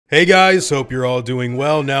Hey guys, hope you're all doing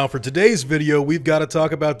well. Now for today's video, we've got to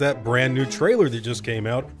talk about that brand new trailer that just came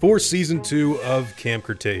out for Season 2 of Camp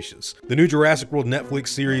Cretaceous. The new Jurassic World Netflix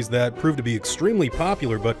series that proved to be extremely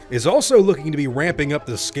popular, but is also looking to be ramping up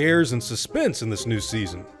the scares and suspense in this new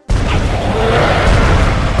season.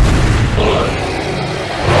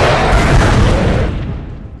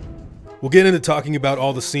 We'll get into talking about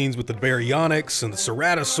all the scenes with the Baryonyx and the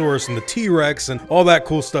Ceratosaurus and the T.rex and all that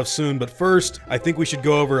cool stuff soon, but first, I think we should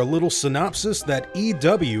go over a little synopsis that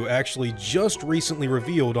EW actually just recently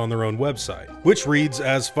revealed on their own website, which reads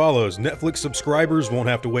as follows. Netflix subscribers won't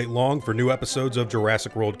have to wait long for new episodes of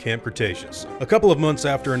Jurassic World Camp Cretaceous. A couple of months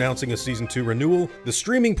after announcing a Season 2 renewal, the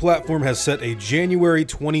streaming platform has set a January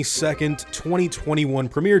 22nd, 2021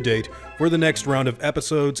 premiere date for the next round of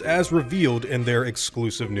episodes as revealed in their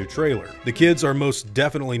exclusive new trailer. The kids are most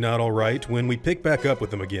definitely not alright when we pick back up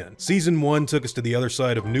with them again. Season 1 took us to the other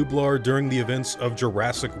side of Nublar during the events of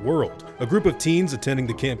Jurassic World. A group of teens attending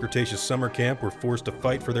the Camp Cretaceous summer camp were forced to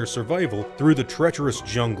fight for their survival through the treacherous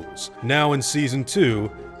jungles. Now in Season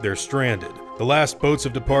 2, they're stranded. The last boats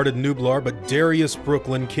have departed Nublar, but Darius,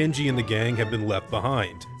 Brooklyn, Kenji, and the gang have been left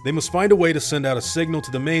behind. They must find a way to send out a signal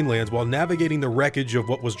to the mainlands while navigating the wreckage of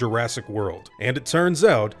what was Jurassic World. And it turns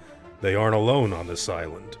out, they aren't alone on this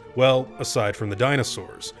island. Well, aside from the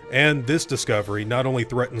dinosaurs. And this discovery not only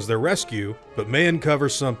threatens their rescue, but may uncover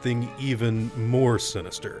something even more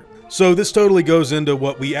sinister. So this totally goes into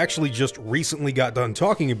what we actually just recently got done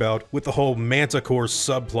talking about with the whole Manticore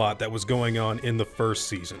subplot that was going on in the first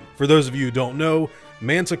season. For those of you who don't know,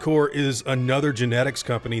 Manticore is another genetics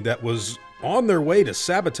company that was on their way to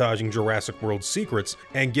sabotaging Jurassic World's secrets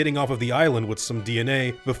and getting off of the island with some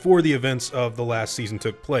DNA before the events of the last season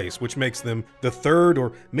took place, which makes them the third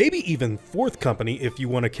or maybe even fourth company, if you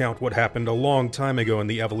want to count what happened a long time ago in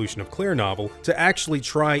the Evolution of Claire novel, to actually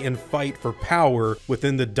try and fight for power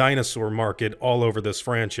within the dinosaur market all over this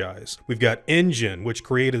franchise. We've got InGen, which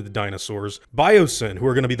created the dinosaurs, Biosyn, who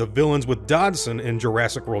are going to be the villains with Dodson in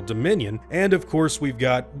Jurassic World Dominion, and of course we've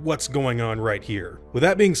got what's going on right here. With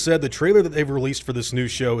that being said, the trailer that they've released for this new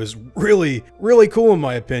show is really cool in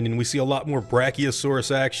my opinion. We see a lot more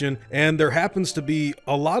Brachiosaurus action, and there happens to be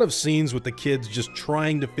a lot of scenes with the kids just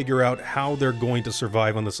trying to figure out how they're going to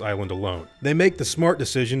survive on this island alone. They make the smart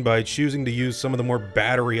decision by choosing to use some of the more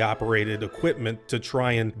battery-operated equipment to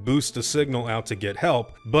try and boost a signal out to get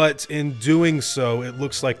help, but in doing so, it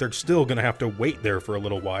looks like they're still going to have to wait there for a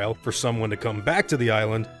little while for someone to come back to the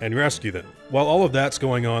island and rescue them. While all of that's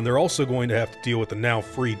going on, they're also going to have to deal with the now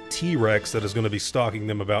freed T.rex that is going to be stalking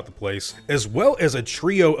them about the place, as well as a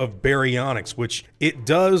trio of Baryonyx, which it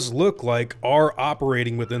does look like are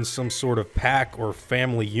operating within some sort of pack or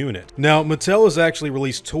family unit. Now, Mattel has actually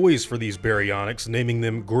released toys for these Baryonyx, naming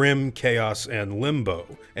them Grim, Chaos, and Limbo,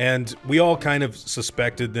 and we all kind of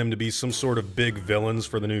suspected them to be some sort of big villains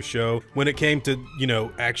for the new show when it came to, you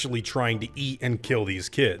know, actually trying to eat and kill these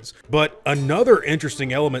kids. But another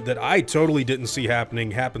interesting element that I totally didn't see happening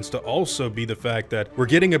happens to also be the fact that we're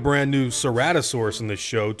getting a brand new Ceratosaurus in this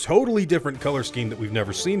show, totally different color scheme that we've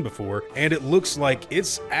never seen before, and it looks like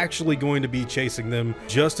it's actually going to be chasing them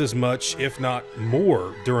just as much, if not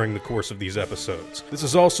more, during the course of these episodes. This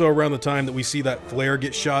is also around the time that we see that flare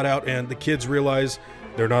get shot out and the kids realize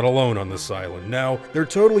they're not alone on this island. Now, they're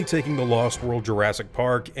totally taking the Lost World Jurassic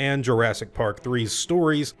Park and Jurassic Park 3's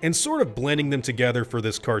stories and sort of blending them together for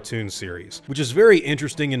this cartoon series, which is very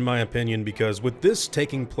interesting in my opinion because with this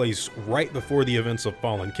taking place right before the events of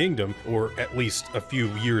Fallen Kingdom, or at least a few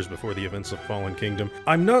years before the events of Fallen Kingdom,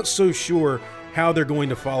 I'm not so sure how they're going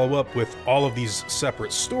to follow up with all of these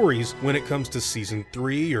separate stories when it comes to Season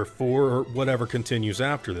 3 or 4 or whatever continues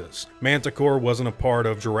after this. Manticore wasn't a part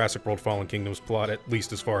of Jurassic World Fallen Kingdom's plot, at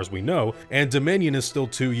least as far as we know, and Dominion is still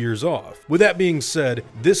 2 years off. With that being said,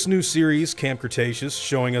 this new series, Camp Cretaceous,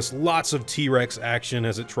 showing us lots of T.rex action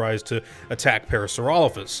as it tries to attack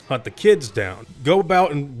Parasaurolophus, hunt the kids down, go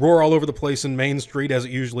about and roar all over the place in Main Street as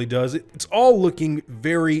it usually does. It's all looking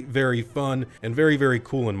very fun and very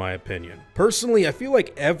cool in my opinion. Personally, I feel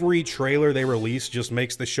like every trailer they release just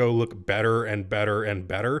makes the show look better and better and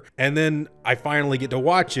better, and then I finally get to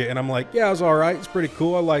watch it and I'm like, yeah, it's alright, it's pretty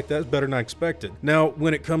cool, I like that, it's better than I expected. Now,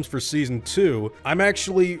 when it comes for Season 2, I'm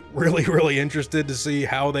actually really interested to see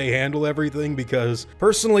how they handle everything because,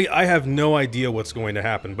 personally, I have no idea what's going to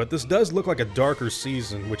happen, but this does look like a darker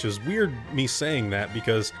season, which is weird me saying that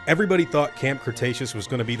because everybody thought Camp Cretaceous was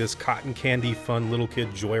going to be this cotton candy fun little kid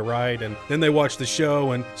joyride, and then they watched the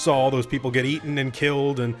show and saw all those people get eaten and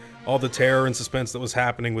killed, and all the terror and suspense that was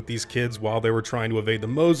happening with these kids while they were trying to evade the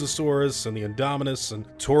Mosasaurus and the Indominus and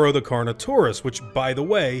Toro the Carnotaurus, which, by the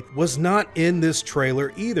way, was not in this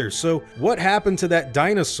trailer either. So what happened to that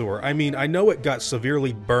dinosaur? I mean, I know it got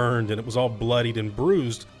severely burned and it was all bloodied and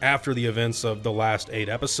bruised after the events of the last 8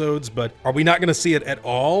 episodes, but are we not going to see it at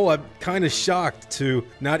all? I'm kind of shocked to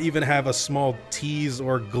not even have a small tease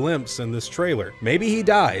or glimpse in this trailer. Maybe he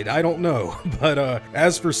died, I don't know. But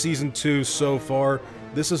as for season 2 so far,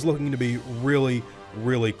 this is looking to be really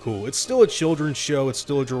cool. It's still a children's show, it's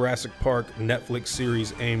still a Jurassic Park Netflix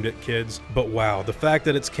series aimed at kids, but wow, the fact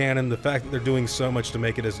that it's canon, the fact that they're doing so much to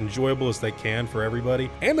make it as enjoyable as they can for everybody,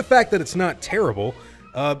 and the fact that it's not terrible,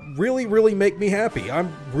 really make me happy.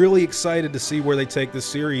 I'm really excited to see where they take this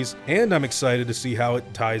series, and I'm excited to see how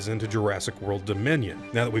it ties into Jurassic World Dominion.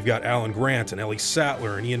 Now that we've got Alan Grant and Ellie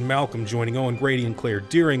Sattler and Ian Malcolm joining Owen Grady and Claire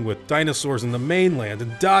Dearing with Dinosaurs in the Mainland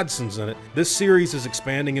and Dodson's in it, this series is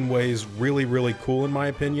expanding in ways really cool in my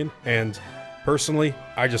opinion, and personally,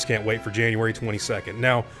 I just can't wait for January 22nd.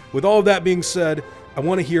 Now, with all of that being said, I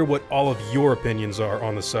want to hear what all of your opinions are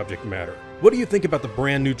on the subject matter. What do you think about the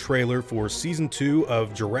brand new trailer for Season 2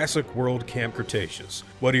 of Jurassic World Camp Cretaceous?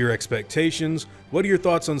 What are your expectations? What are your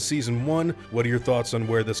thoughts on Season 1? What are your thoughts on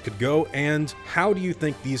where this could go? And how do you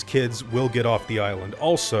think these kids will get off the island?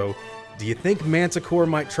 Also, do you think Manticore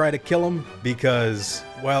might try to kill them? Because,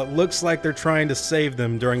 while it looks like they're trying to save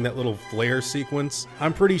them during that little flare sequence,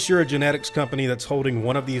 I'm pretty sure a genetics company that's holding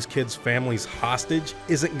one of these kids' families hostage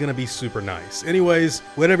isn't gonna be super nice. Anyways,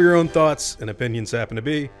 whatever your own thoughts and opinions happen to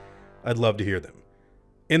be, I'd love to hear them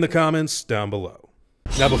in the comments down below.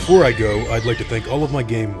 Now before I go, I'd like to thank all of my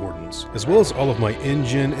game wardens, as well as all of my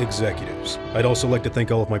InGen executives. I'd also like to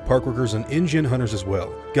thank all of my park workers and InGen hunters as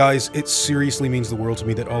well. Guys, it seriously means the world to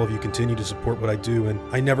me that all of you continue to support what I do, and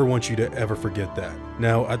I never want you to ever forget that.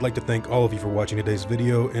 Now, I'd like to thank all of you for watching today's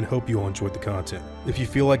video and hope you all enjoyed the content. If you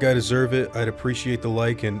feel like I deserve it, I'd appreciate the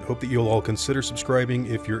like and hope that you'll all consider subscribing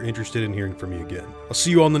if you're interested in hearing from me again. I'll see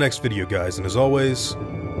you all in the next video, guys, and as always,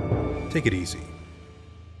 take it easy.